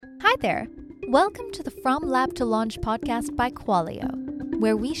Hi there. Welcome to the From Lab to Launch podcast by Qualio,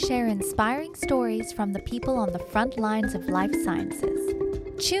 where we share inspiring stories from the people on the front lines of life sciences.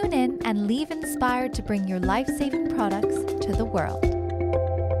 Tune in and leave inspired to bring your life-saving products to the world.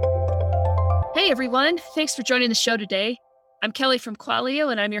 Hey everyone, thanks for joining the show today. I'm Kelly from Qualio,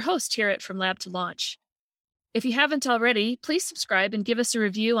 and I'm your host here at From Lab to Launch. If you haven't already, please subscribe and give us a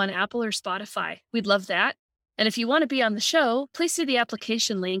review on Apple or Spotify. We'd love that. And if you want to be on the show, please see the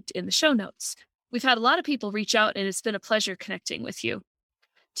application linked in the show notes. We've had a lot of people reach out, and it's been a pleasure connecting with you.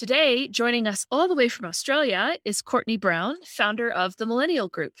 Today, joining us all the way from Australia is Courtney Brown, founder of the Millennial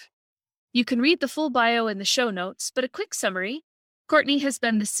Group. You can read the full bio in the show notes, but a quick summary. Courtney has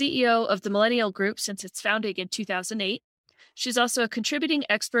been the CEO of the Millennial Group since its founding in 2008. She's also a contributing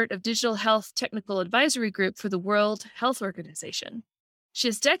expert of Digital Health Technical Advisory Group for the World Health Organization. She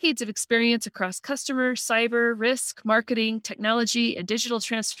has decades of experience across customer, cyber, risk, marketing, technology, and digital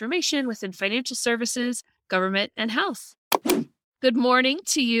transformation within financial services, government, and health. Good morning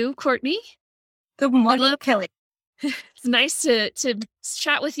to you, Courtney. Good morning, Kelly. It's nice to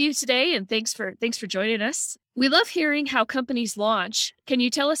chat with you today, and thanks for joining us. We love hearing how companies launch. Can you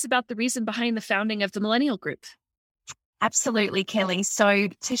tell us about the reason behind the founding of the Millennial Group? Absolutely, Kelly. So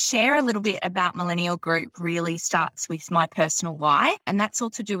to share a little bit about Millennial Group really starts with my personal why, and that's all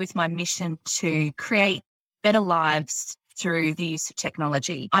to do with my mission to create better lives through the use of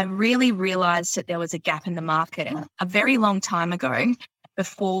technology. I really realized that there was a gap in the market a very long time ago,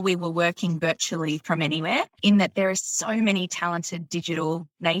 before we were working virtually from anywhere, in that there are so many talented digital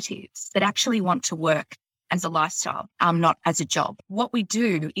natives that actually want to work as a lifestyle, not as a job. What we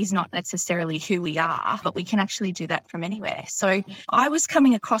do is not necessarily who we are, but we can actually do that from anywhere. So I was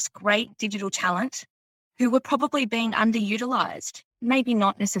coming across great digital talent who were probably being underutilized, maybe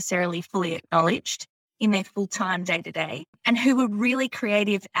not necessarily fully acknowledged in their full-time day-to-day, and who were really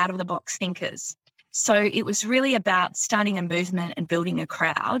creative, out-of-the-box thinkers. So it was really about starting a movement and building a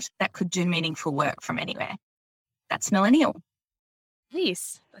crowd that could do meaningful work from anywhere. That's Millennial.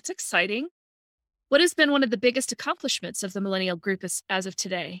 Nice. That's exciting. What has been one of the biggest accomplishments of the Millennial Group as of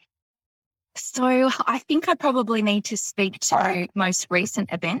today? So I think I probably need to speak to most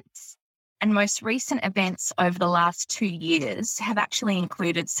recent events. And most recent events over the last 2 years have actually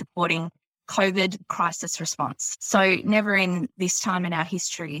included supporting COVID crisis response. So never in this time in our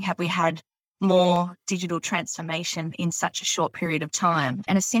history have we had more digital transformation in such a short period of time.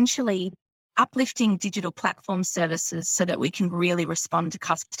 And essentially uplifting digital platform services so that we can really respond to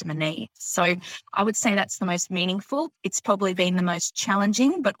customer needs. So I would say that's the most meaningful. It's probably been the most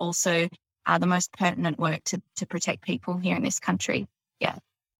challenging, but also the most pertinent work to protect people here in this country. Yeah.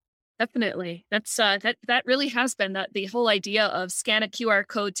 Definitely. That's that really has been the whole idea of scan a QR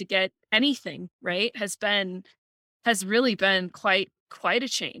code to get anything, right? Has really been quite a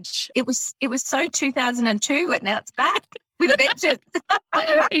change. It was so 2002, and now it's back with a vengeance.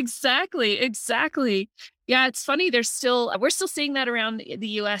 Exactly. Yeah, it's funny. We're still seeing that around the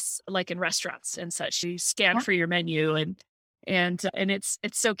US, like in restaurants and such. You scan for your menu and it's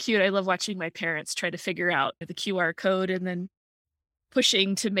so cute. I love watching my parents try to figure out the QR code and then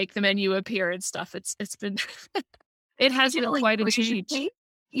pushing to make the menu appear and stuff. It's been it has been quite a change.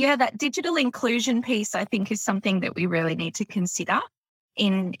 Yeah, that digital inclusion piece, I think, is something that we really need to consider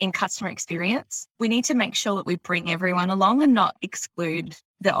in customer experience. We need to make sure that we bring everyone along and not exclude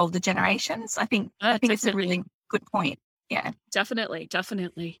the older generations. I think it's a really good point. Yeah. Definitely.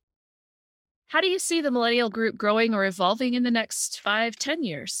 How do you see the Millennial Group growing or evolving in the next 5-10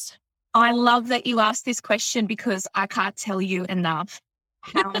 years? I love that you asked this question because I can't tell you enough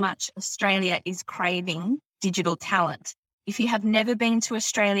how much Australia is craving digital talent. If you have never been to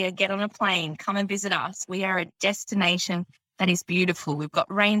Australia, get on a plane, come and visit us. We are a destination that is beautiful. We've got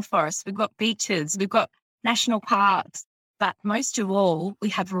rainforests, we've got beaches, we've got national parks, but most of all, we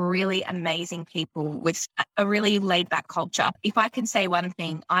have really amazing people with a really laid back culture. If I can say one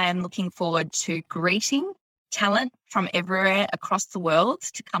thing, I am looking forward to greeting talent from everywhere across the world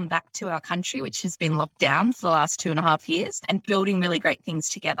to come back to our country, which has been locked down for the last 2.5 years, and building really great things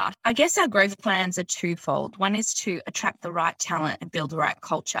together. I guess our growth plans are twofold. One is to attract the right talent and build the right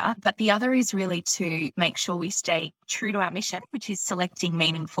culture, but the other is really to make sure we stay true to our mission, which is selecting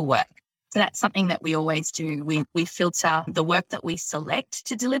meaningful work. So that's something that we always do. We filter the work that we select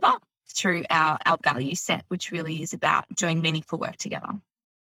to deliver through our value set, which really is about doing meaningful work together.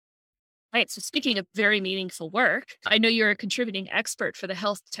 Right. So speaking of very meaningful work, I know you're a contributing expert for the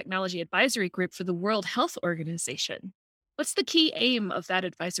Health Technology Advisory Group for the World Health Organization. What's the key aim of that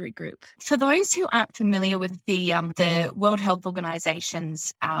advisory group? For those who aren't familiar with the World Health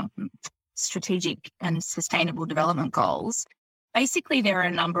Organization's strategic and sustainable development goals, basically there are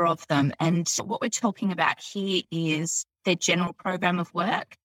a number of them. And what we're talking about here is their general program of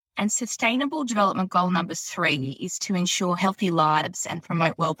work. And Sustainable Development Goal number 3 is to ensure healthy lives and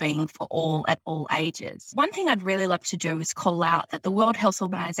promote wellbeing for all at all ages. One thing I'd really love to do is call out that the World Health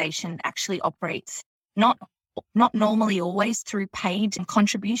Organization actually operates not normally always through paid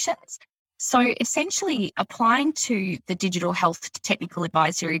contributions. So essentially applying to the Digital Health Technical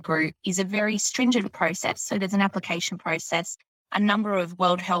Advisory Group is a very stringent process. So there's an application process. A number of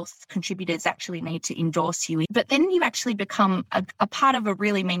World Health contributors actually need to endorse you. But then you actually become a part of a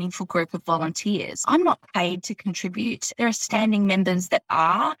really meaningful group of volunteers. I'm not paid to contribute. There are standing members that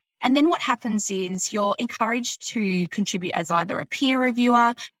are. And then what happens is you're encouraged to contribute as either a peer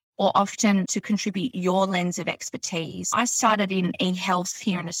reviewer or often to contribute your lens of expertise. I started in e-health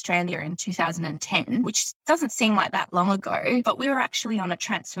here in Australia in 2010, which doesn't seem like that long ago, but we were actually on a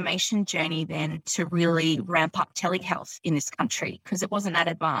transformation journey then to really ramp up telehealth in this country because it wasn't that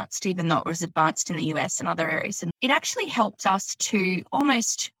advanced, even though it was advanced in the US and other areas. And it actually helped us to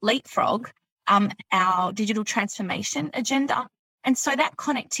almost leapfrog our digital transformation agenda. And so that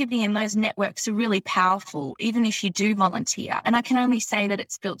connectivity and those networks are really powerful, even if you do volunteer. And I can only say that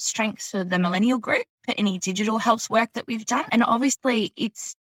it's built strength for the millennial group, for any digital health work that we've done. And obviously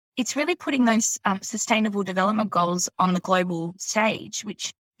it's really putting those sustainable development goals on the global stage,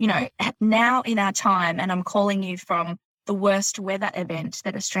 which, you know, now in our time, and I'm calling you from the worst weather event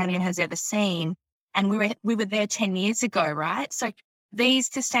that Australia has ever seen. And we were there 10 years ago, right? So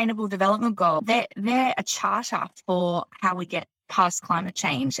these sustainable development goals, they're a charter for how we get past climate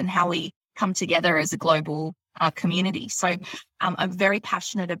change and how we come together as a global community. So I'm very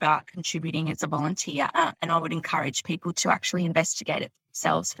passionate about contributing as a volunteer, and I would encourage people to actually investigate it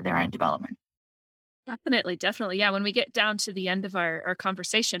themselves for their own development. Definitely. Yeah, when we get down to the end of our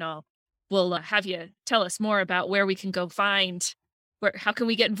conversation, we'll have you tell us more about where we can go find, how can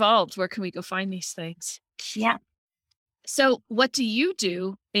we get involved? Where can we go find these things? Yeah. So what do you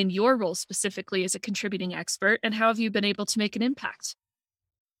do in your role specifically as a contributing expert, and how have you been able to make an impact?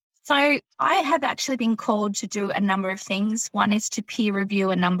 So I have actually been called to do a number of things. One is to peer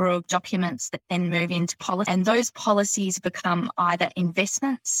review a number of documents that then move into policy. And those policies become either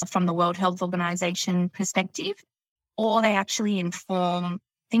investments from the World Health Organization perspective, or they actually inform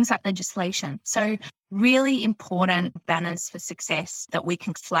things like legislation. So really important banners for success that we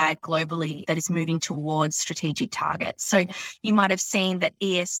can flag globally that is moving towards strategic targets. So you might have seen that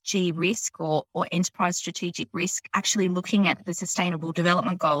ESG risk or enterprise strategic risk, actually looking at the sustainable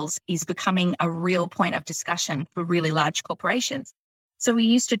development goals, is becoming a real point of discussion for really large corporations. So we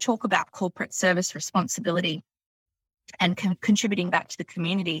used to talk about corporate service responsibility and contributing back to the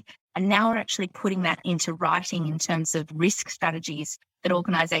community. And now we're actually putting that into writing in terms of risk strategies that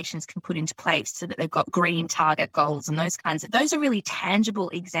organizations can put into place so that they've got green target goals and those are really tangible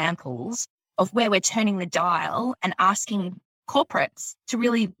examples of where we're turning the dial and asking corporates to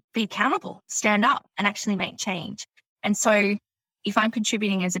really be accountable, stand up and actually make change. And so if I'm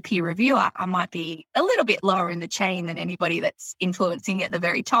contributing as a peer reviewer, I might be a little bit lower in the chain than anybody that's influencing at the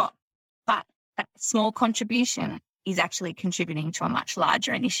very top. But that small contribution is actually contributing to a much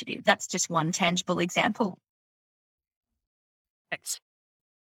larger initiative. That's just one tangible example. Thanks.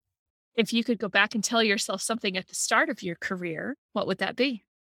 If you could go back and tell yourself something at the start of your career, what would that be?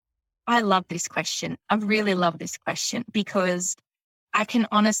 I love this question. I really love this question because I can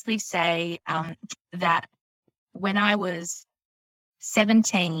honestly say that when I was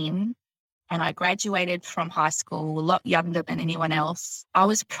 17 and I graduated from high school, a lot younger than anyone else, I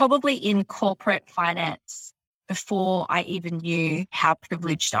was probably in corporate finance before I even knew how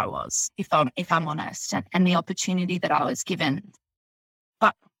privileged I was, if I'm honest, and the opportunity that I was given.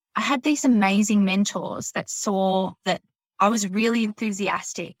 But I had these amazing mentors that saw that I was really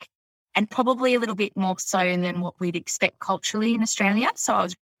enthusiastic and probably a little bit more so than what we'd expect culturally in Australia. So I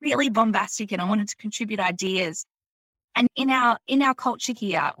was really bombastic and I wanted to contribute ideas. And in our culture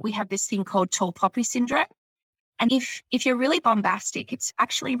here, we have this thing called tall poppy syndrome. And if you're really bombastic, it's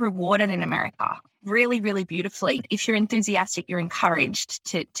actually rewarded in America really, really beautifully. If you're enthusiastic, you're encouraged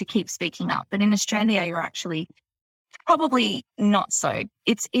to keep speaking up. But in Australia, you're actually probably not so.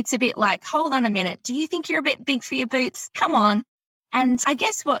 It's a bit like, hold on a minute. Do you think you're a bit big for your boots? Come on. And I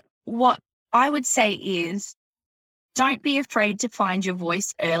guess what I would say is don't be afraid to find your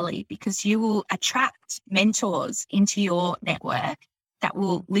voice early because you will attract mentors into your network that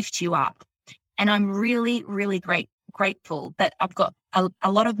will lift you up. And I'm really, really grateful that I've got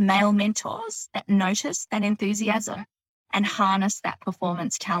a lot of male mentors that notice that enthusiasm and harness that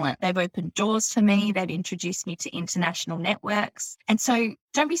performance talent. They've opened doors for me. They've introduced me to international networks. And so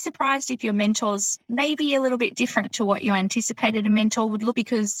don't be surprised if your mentors may be a little bit different to what you anticipated a mentor would look,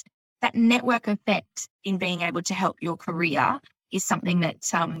 because that network effect in being able to help your career is something that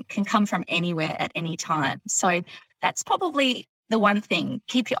can come from anywhere at any time. So that's probably the one thing.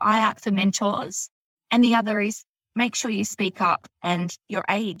 Keep your eye out for mentors. And the other is make sure you speak up, and your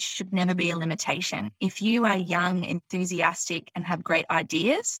age should never be a limitation. If you are young, enthusiastic, and have great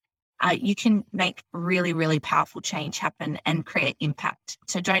ideas, you can make really, really powerful change happen and create impact.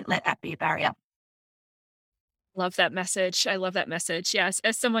 So don't let that be a barrier. Love that message. I love that message. Yes.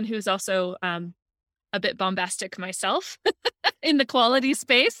 As someone who's also a bit bombastic myself in the quality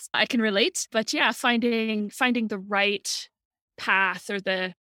space, I can relate. But yeah, finding the right path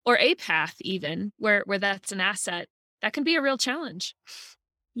or a path even where that's an asset, that can be a real challenge.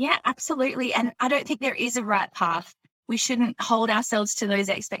 Yeah, absolutely. And I don't think there is a right path. We shouldn't hold ourselves to those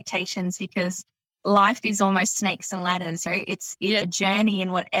expectations, because life is almost snakes and ladders. So it's a journey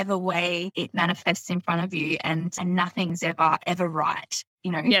in whatever way it manifests in front of you, and nothing's ever right.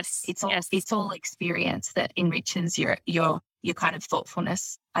 You know, it's all experience that enriches your kind of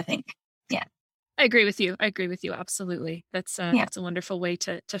thoughtfulness, I think. Yeah. I agree with you. Absolutely. That's a wonderful way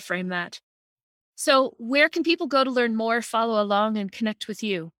to frame that. So where can people go to learn more, follow along, and connect with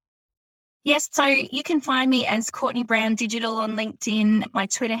you? Yes, so you can find me as Courtney Brown Digital on LinkedIn. My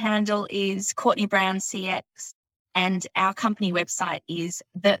Twitter handle is Courtney Brown CX, and our company website is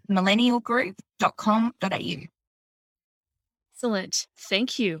themillennialgroup.com.au. Excellent.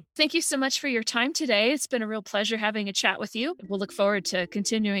 Thank you. Thank you so much for your time today. It's been a real pleasure having a chat with you. We'll look forward to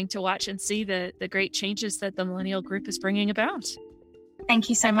continuing to watch and see the great changes that the Millennial Group is bringing about. Thank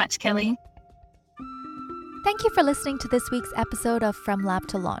you so much, Kelly. Thank you for listening to this week's episode of From Lab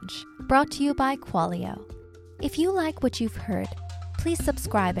to Launch, brought to you by Qualio. If you like what you've heard, please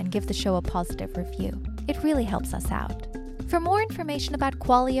subscribe and give the show a positive review. It really helps us out. For more information about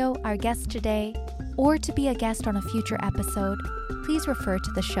Qualio, our guest today, or to be a guest on a future episode, please refer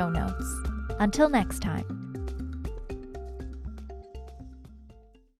to the show notes. Until next time.